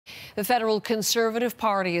The federal Conservative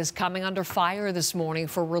Party is coming under fire this morning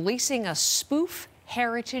for releasing a spoof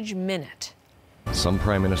Heritage Minute. Some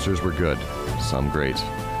prime ministers were good, some great,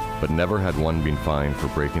 but never had one been fined for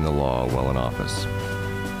breaking the law while in office.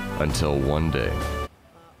 Until one day.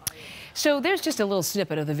 So there's just a little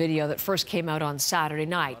snippet of the video that first came out on Saturday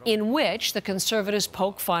night, in which the Conservatives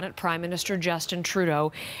poke fun at Prime Minister Justin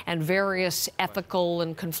Trudeau and various ethical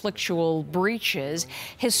and conflictual breaches.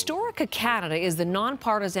 Historica Canada is the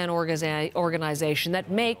nonpartisan organization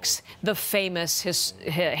that makes the famous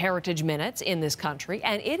Heritage Minutes in this country,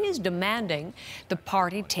 and it is demanding the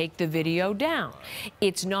party take the video down.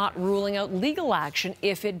 It's not ruling out legal action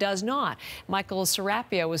if it does not. Michael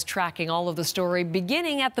Serapia was tracking all of the story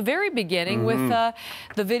beginning at the very beginning with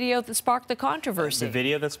the video that sparked the controversy. The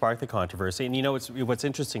video that sparked the controversy. And you know, what's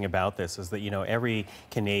interesting about this is that, you know, every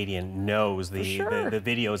Canadian knows the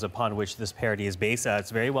videos upon which this parody is based. It's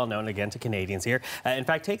very well known, again, to Canadians here. In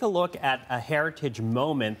fact, take a look at a heritage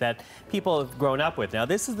moment that people have grown up with. Now,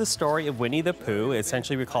 this is the story of Winnie the Pooh,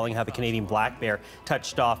 essentially recalling how the Canadian black bear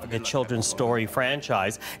touched off the children's story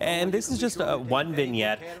franchise. And this is just one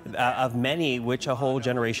vignette of many which a whole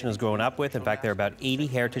generation has grown up with. In fact, there are about 80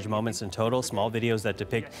 heritage moments in total, small videos that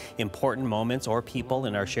depict important moments or people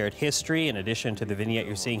in our shared history. In addition to the vignette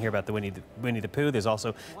you're seeing here about the Winnie the Pooh, there's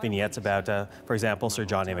also vignettes about, for example, Sir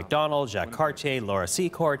John A. Macdonald, Jacques Cartier, Laura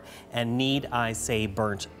Secord, and need I say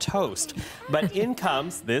burnt toast. But in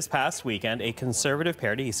comes, this past weekend, a Conservative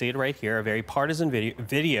parody. You see it right here, a very partisan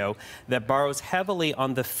video that borrows heavily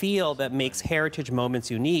on the feel that makes heritage moments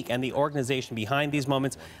unique, and the organization behind these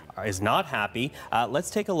moments is not happy. Let's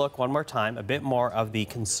take a look one more time, a bit more of the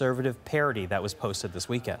Conservative parody that was posted this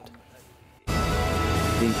weekend. We're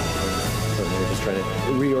just trying to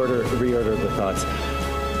reorder the thoughts.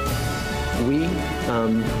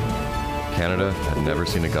 Canada had never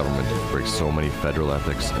seen a government break so many federal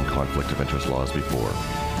ethics and conflict of interest laws before.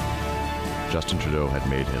 Justin Trudeau had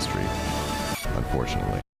made history,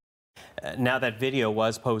 unfortunately. Now, that video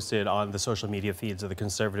was posted on the social media feeds of the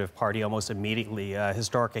Conservative Party almost immediately.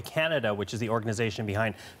 Historica Canada, which is the organization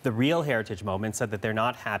behind the real Heritage Moment, said that they're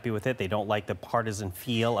not happy with it. They don't like the partisan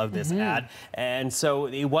feel of this ad. And so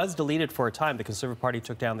it was deleted for a time. The Conservative Party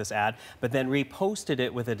took down this ad, but then reposted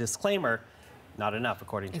it with a disclaimer. Not enough,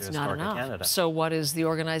 according to Historica Canada. So what is the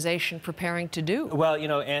organization preparing to do? Well, you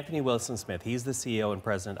know, Anthony Wilson-Smith, he's the CEO and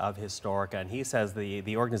president of Historica, and he says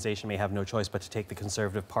the organization may have no choice but to take the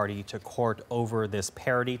Conservative Party to court over this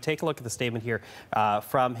parody. Take a look at the statement here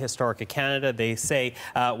from Historica Canada. They say,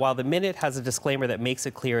 while the minute has a disclaimer that makes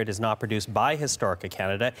it clear it is not produced by Historica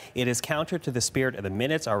Canada, it is counter to the spirit of the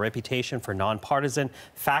minutes. Our reputation for nonpartisan,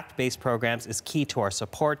 fact-based programs is key to our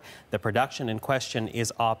support. The production in question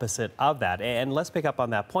is opposite of that. And let's pick up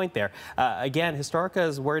on that point there. Again, Historica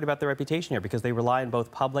is worried about their reputation here because they rely on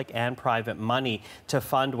both public and private money to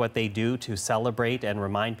fund what they do to celebrate and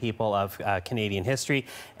remind people of Canadian history.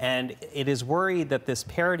 And it is worried that this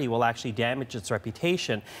parody will actually damage its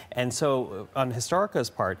reputation. And so on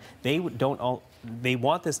Historica's part, they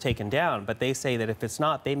want this taken down, but they say that if it's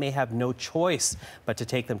not, they may have no choice but to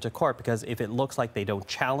take them to court, because if it looks like they don't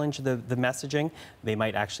challenge the messaging, they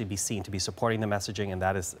might actually be seen to be supporting the messaging, and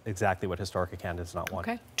that is exactly what Historica Canada does not want.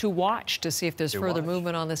 Okay, to watch to see if there's further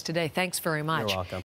movement on this today. Thanks very much. You're welcome.